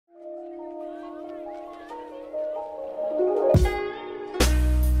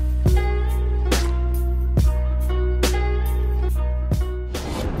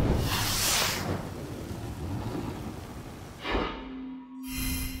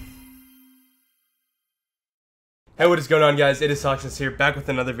Hey, what is going on, guys? It is Toxins here, back with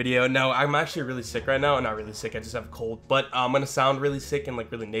another video. Now, I'm actually really sick right now. Not really sick, I just have a cold. But I'm gonna sound really sick and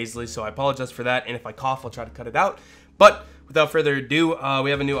like really nasally, so I apologize for that. And if I cough, I'll try to cut it out. But without further ado,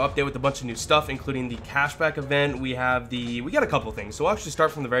 we have a new update with a bunch of new stuff, including the cashback event. We got a couple things. So we'll actually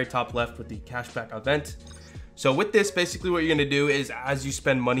start from the very top left with the cashback event. So with this, basically what you're gonna do is as you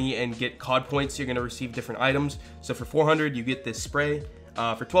spend money and get COD points, you're gonna receive different items. So for 400, you get this spray.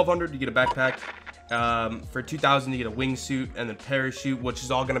 For 1200, you get a backpack. For 2000 you get a wingsuit and then parachute, which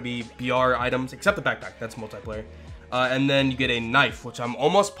is all going to be BR items except the backpack, that's multiplayer. And then you get a knife, which I'm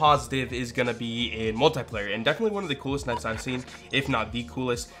almost positive is going to be in multiplayer, and definitely one of the coolest knives I've seen, if not the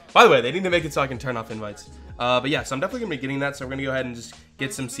coolest. By the way, they need to make it so I can turn off invites. But yeah, so I'm definitely going to be getting that, so we're going to go ahead and just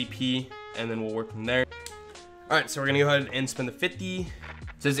get some CP and then we'll work from there. Alright, so we're going to go ahead and spend the 50. It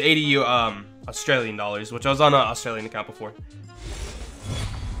says 80 Australian dollars, which I was on an Australian account before.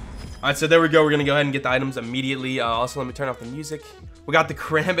 Alright, so there we go. We're going to go ahead and get the items immediately. Also, let me turn off the music. We got the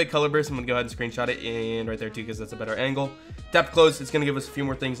Karambit color burst. I'm going to go ahead and screenshot it, and right there too, because that's a better angle. Tap to close. It's going to give us a few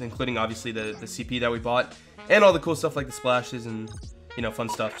more things, including obviously the CP that we bought, and all the cool stuff like the splashes and, you know, fun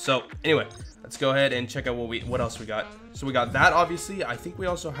stuff. So anyway, let's go ahead and check out what else we got. So we got that, obviously. I think we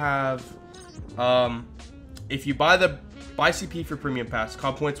also have, if you buy CP for premium pass,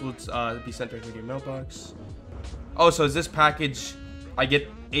 COD points will be sent directly to your mailbox. Oh, so is this package, I get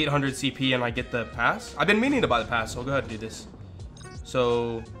 800 CP and I get the pass? I've been meaning to buy the pass, so I'll go ahead and do this.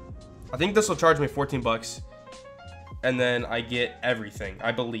 So I think this will charge me 14 bucks, and then I get everything,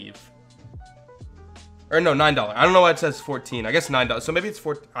 I believe. Or no, $9. I don't know why it says 14. I guess $9. So maybe it's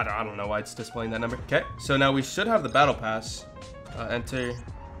 14. I don't know why it's displaying that number. Okay, so now we should have the battle pass. Enter.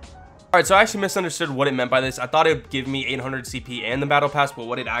 Alright, so I actually misunderstood what it meant by this. I thought it would give me 800 CP and the battle pass, but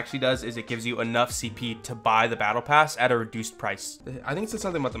what it actually does is it gives you enough CP to buy the battle pass at a reduced price. I think it said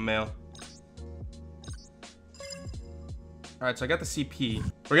something about the mail. Alright, so I got the CP.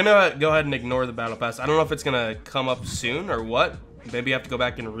 We're gonna go ahead and ignore the battle pass. I don't know if it's gonna come up soon or what. Maybe I have to go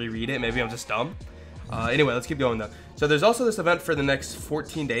back and reread it. Maybe I'm just dumb. Anyway, let's keep going though. So there's also this event for the next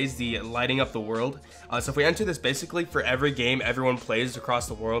 14 days, the lighting up the world. So if we enter this, basically for every game everyone plays across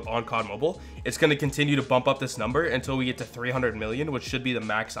the world on COD Mobile, it's going to continue to bump up this number until we get to 300 million, which should be the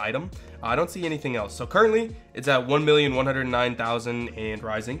max item. I don't see anything else. So currently it's at 1,109,000 and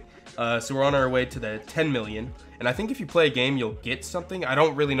rising. So we're on our way to the 10 million. And I think if you play a game, you'll get something. I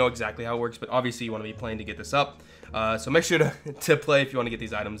don't really know exactly how it works, but obviously you want to be playing to get this up. So make sure to play if you want to get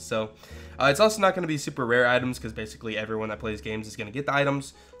these items. So it's also not going to be super rare items, because basically everyone that plays games is going to get the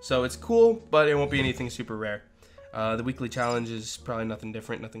items. So it's cool, but it won't be anything super rare. The weekly challenge is probably nothing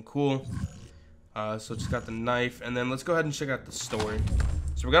different, nothing cool. So just got the knife, and then let's go ahead and check out the store.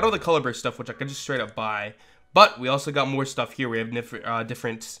 So we got all the color burst stuff, which I could just straight up buy. But we also got more stuff here. We have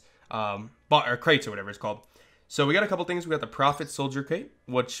different or crates or whatever it's called. So we got a couple things. We got the Prophet Soldier crate,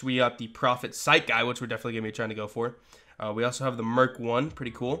 which we got the Prophet Sight guy, which we're definitely going to be trying to go for. We also have the Merc 1,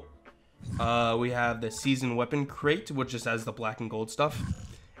 pretty cool. We have the Season Weapon crate, which just has the black and gold stuff.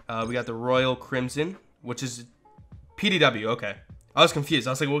 We got the Royal Crimson, which is PDW, okay. I was confused. I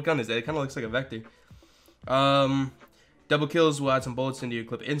was like, what gun is that? It kind of looks like a Vector. Double kills will add some bullets into your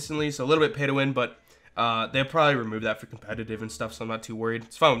clip instantly, so a little bit pay to win, but they'll probably remove that for competitive and stuff, so I'm not too worried.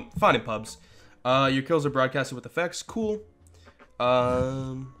 It's fine in pubs. Your kills are broadcasted with effects, cool.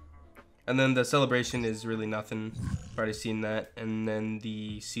 And then the celebration is really nothing. I've already seen that. And then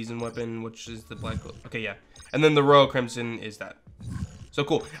the season weapon, which is the black. Okay, yeah. And then the Royal Crimson is that. So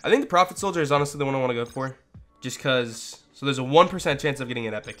cool. I think the Prophet Soldier is honestly the one I want to go for, just because. So there's a 1% chance of getting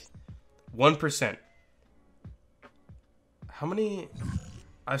an epic. 1%. How many?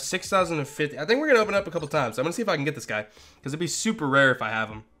 I have 6,050. I think we're gonna open up a couple times. I'm gonna see if I can get this guy, because it'd be super rare if I have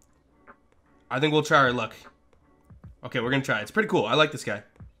him. I think we'll try our luck. Okay, we're gonna try. It's pretty cool. I like this guy.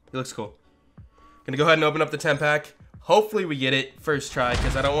 He looks cool. Gonna go ahead and open up the 10 pack. Hopefully we get it first try,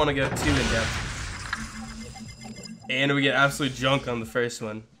 because I don't want to go too in depth. And we get absolute junk on the first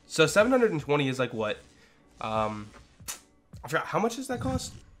one. So 720 is like what? I forgot, how much does that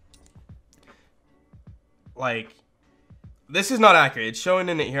cost? Like, this is not accurate. It's showing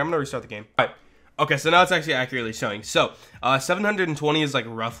in it here. I'm gonna restart the game. All right. Okay, so now it's actually accurately showing. So 720 is like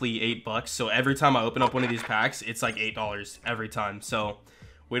roughly $8. So every time I open up one of these packs, it's like $8 every time. So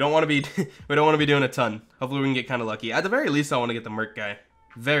we don't want to be doing a ton. Hopefully we can get kind of lucky. At the very least, I want to get the Merc guy.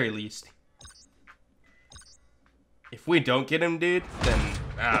 Very least. If we don't get him, dude, then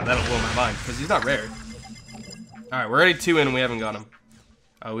that'll blow my mind, because he's not rare. All right, we're already 2 in and we haven't got him.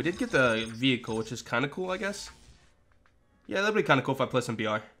 We did get the vehicle, which is kind of cool, I guess. Yeah, that'd be kind of cool if I play some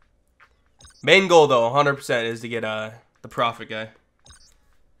BR. Main goal, though, 100%, is to get the Prophet guy.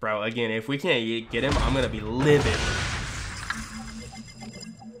 Bro, again, if we can't get him, I'm gonna be livid.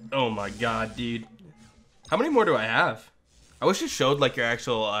 Oh my god, dude. How many more do I have? I wish it showed like your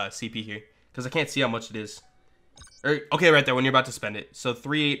actual CP here, because I can't see how much it is. Okay, right there when you're about to spend it. So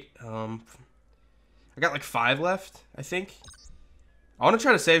 3, 8. I got like 5 left, I think. I want to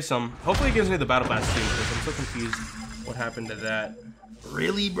try to save some. Hopefully it gives me the battle pass too, because I'm so confused what happened to that.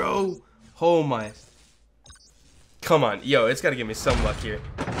 Really, bro? Oh my. Come on, yo, it's got to give me some luck here.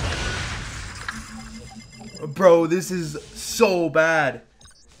 Bro, this is so bad.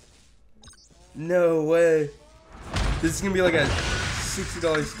 No way. This is going to be like a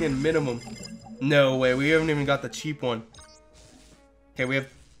 $60 skin minimum. No way, we haven't even got the cheap one. Okay, we have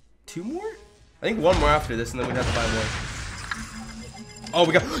 2 more? I think 1 more after this, and then we'd have to buy more. Oh,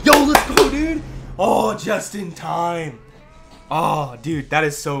 we got... Yo, let's go, dude! Oh, just in time. Oh, dude, that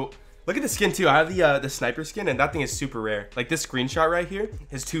is so... Look at the skin, too. I have the sniper skin, and that thing is super rare. Like, this screenshot right here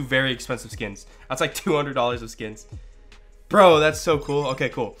is 2 very expensive skins. That's like $200 of skins. Bro, that's so cool. Okay,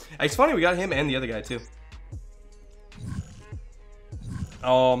 cool. It's funny, we got him and the other guy, too.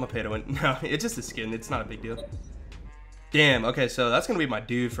 Oh, I'm gonna pay to win. No, it's just a skin. It's not a big deal. Damn. Okay, so that's gonna be my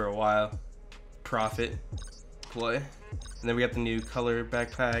dude for a while. Profit. Play. And then we got the new color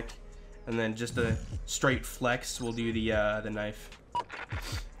backpack. And then just a straight flex. We'll do the knife.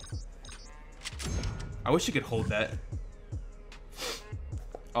 I wish you could hold that.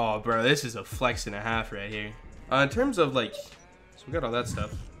 Oh, bro, this is a flex and a half right here. In terms of like, so we got all that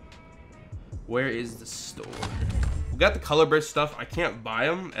stuff. Where is the store? We got the color burst stuff. I can't buy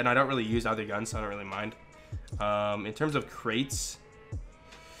them, and I don't really use either gun, so I don't really mind. In terms of crates,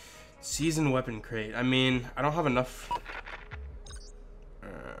 seasoned weapon crate. I mean, I don't have enough.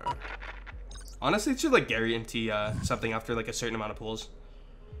 Honestly, it should like guarantee something after like a certain amount of pulls.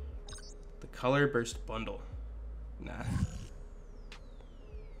 The color burst bundle. Nah.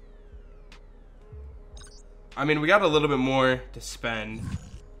 I mean, we got a little bit more to spend.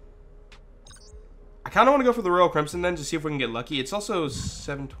 I kind of want to go for the Royal Crimson then, just see if we can get lucky. It's also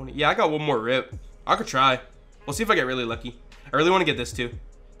 720. Yeah, I got 1 more rip. I could try. We'll see if I get really lucky. I really want to get this too.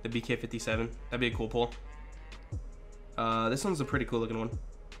 The BK-57. That'd be a cool pull. This one's a pretty cool looking one.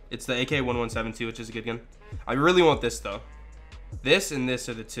 It's the AK-1172, which is a good gun. I really want this though. This and this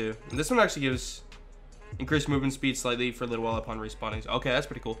are the 2. And this one actually gives increased movement speed slightly for a little while upon respawning. Okay, that's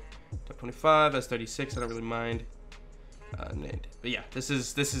pretty cool. Top 25, S36. I don't really mind. But yeah, this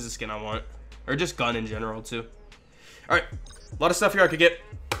is the skin I want. Or just gun in general, too. Alright. A lot of stuff here I could get.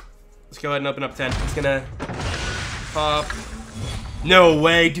 Let's go ahead and open up 10. It's gonna pop. No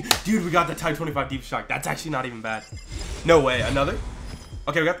way. Dude, we got the Type 25 Deep Shock. That's actually not even bad. No way. Another?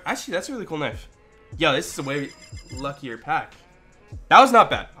 Okay, we got... Actually, that's a really cool knife. Yeah, this is a way luckier pack. That was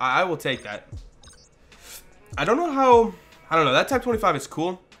not bad. I will take that. I don't know how... I don't know. That Type 25 is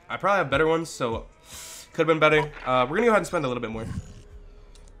cool. I probably have better ones, so... Could have been better. We're gonna go ahead and spend a little bit more.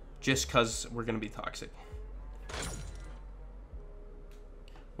 Just because we're going to be toxic.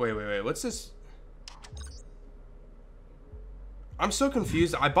 Wait. What's this? I'm so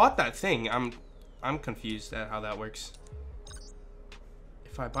confused. I bought that thing. I'm confused at how that works.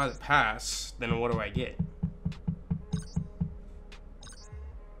 If I buy the pass, then what do I get?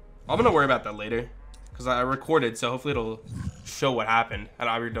 I'm going to worry about that later. Because I recorded, so hopefully it'll show what happened. And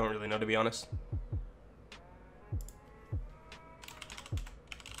I don't really know, to be honest.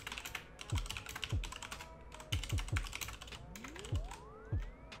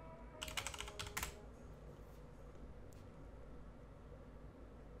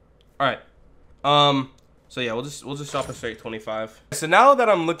 All right. So yeah, we'll just drop a straight 25. So now that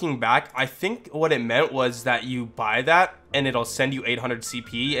I'm looking back, I think what it meant was that you buy that and it'll send you 800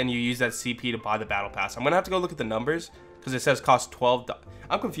 CP and you use that CP to buy the battle pass. I'm gonna have to go look at the numbers because it says cost 12.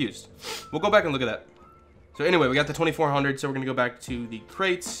 I'm confused. We'll go back and look at that. So anyway, we got the 2400. So we're gonna go back to the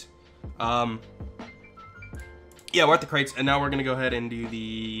crates. Yeah, we're at the crates, and now we're gonna go ahead and do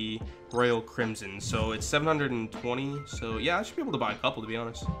the Royal Crimson. So it's 720. So yeah, I should be able to buy a couple, to be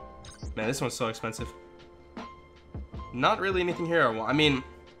honest. Man, this one's so expensive. Not really anything here I want. I mean,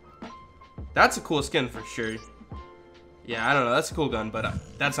 that's a cool skin for sure. Yeah, I don't know. That's a cool gun, but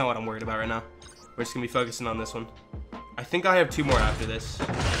that's not what I'm worried about right now. We're just going to be focusing on this one. I think I have 2 more after this.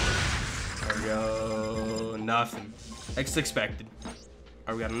 There we go. Nothing. As expected. All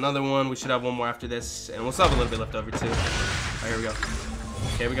right, we got another one. We should have 1 more after this. And we'll still have a little bit left over, too. All right, here we go.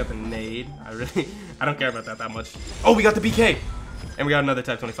 Okay, we got the nade. I don't care about that much. Oh, we got the BK. And we got another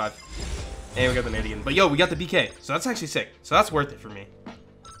Type 25. And we got the nade again. But yo, we got the BK. So that's actually sick. So that's worth it for me.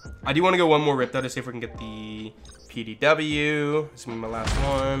 I do want to go 1 more rip, though, to see if we can get the PDW. This is gonna be my last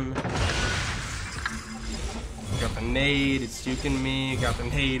one. Got the nade, it's juking me. Got the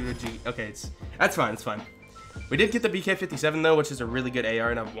nade, okay, that's fine, it's fine. We did get the BK-57 though, which is a really good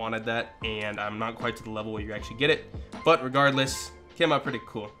AR, and I've wanted that, and I'm not quite to the level where you actually get it. But regardless, came out pretty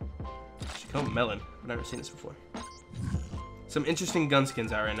cool. Chico Melon, I've never seen this before. Some interesting gun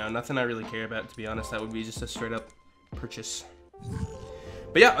skins out right now. Nothing I really care about, to be honest. That would be just a straight up purchase.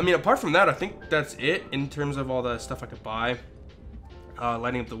 But yeah, I mean, apart from that, I think that's it in terms of all the stuff I could buy.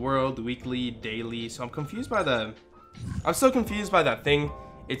 Lighting up the world, the weekly, daily. So I'm confused by I'm still confused by that thing.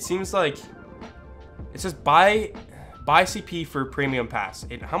 It seems like it says buy CP for premium pass.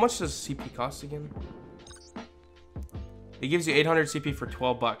 How much does CP cost again? It gives you 800 CP for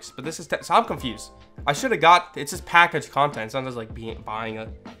 12 bucks. But this is so I'm confused. I should have got. It's just packaged content. It's not just like buying a.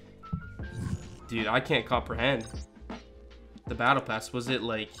 Dude, I can't comprehend. The battle pass, was it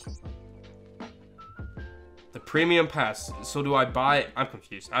like the premium pass? So do I buy? I'm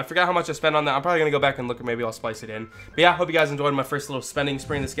confused. I forgot how much I spent on that. I'm probably gonna go back and look, or maybe I'll splice it in. But yeah, I hope you guys enjoyed my first little spending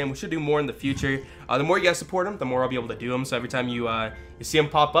spree in this game. We should do more in the future. The more you guys support them, the more I'll be able to do them. So every time you see them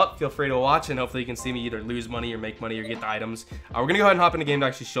pop up, feel free to watch, and hopefully you can see me either lose money or make money or get the items. We're gonna go ahead and hop in the game to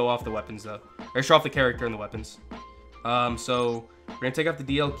actually show off the weapons though, or show off the character and the weapons. So we're gonna take off the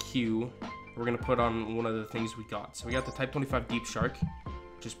DLQ. We're gonna put on one of the things we got. So we got the Type 25 Deep Shark,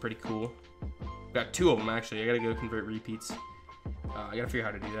 which is pretty cool. We got two of them actually. I gotta go convert repeats. I gotta figure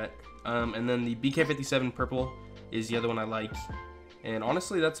out how to do that. And then the BK-57 purple is the other one I like. And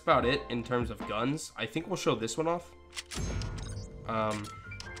honestly, that's about it in terms of guns. I think we'll show this one off. I'll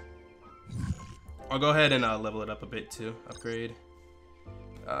go ahead and level it up a bit too. Upgrade.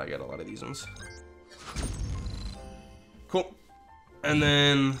 I got a lot of these ones. Cool. And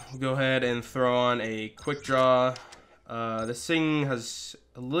then we'll go ahead and throw on a quick draw. This thing has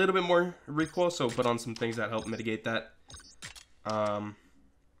a little bit more recoil, so we'll put on some things that help mitigate that. I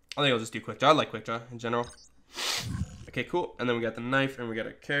think I'll just do quick draw. I like quick draw in general. Okay, cool. And then we got the knife, and we got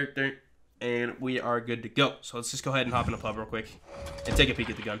a character, and we are good to go. So let's just go ahead and hop in a pub real quick and take a peek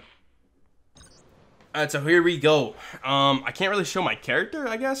at the gun. Alright, so here we go. I can't really show my character,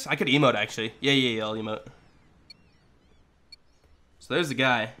 I guess. I could emote actually. Yeah, I'll emote. So there's the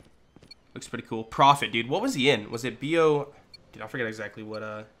guy. Looks pretty cool. Prophet, dude. What was he in? Was it BO? Dude, I forget exactly what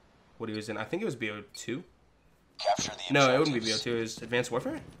he was in. I think it was BO2. No, it wouldn't be BO2. It was Advanced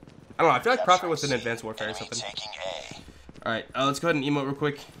Warfare? I don't know. I feel like Prophet was in Advanced Warfare or something. Alright, let's go ahead and emote real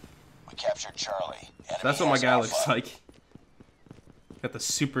quick. We captured Charlie. So that's what my guy looks like. Got the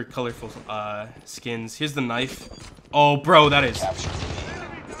super colorful skins. Here's the knife. Oh, bro, that is...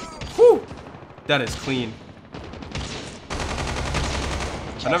 Whew! That is clean.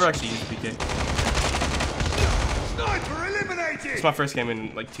 I never actually used PK. It's my first game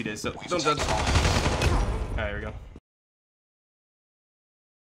in like 2 days, so don't judge. Alright, here we go.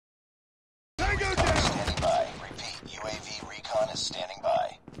 Tango down. Standing by. Repeat. UAV recon is standing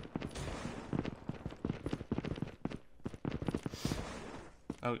by.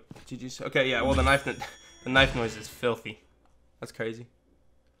 Oh, GG's. Okay, yeah. Well, the knife noise is filthy. That's crazy.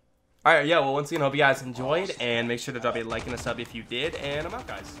 Alright, yeah, well, once again, hope you guys enjoyed, and make sure to drop a like and a sub if you did, and I'm out,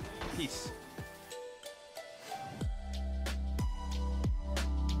 guys. Peace.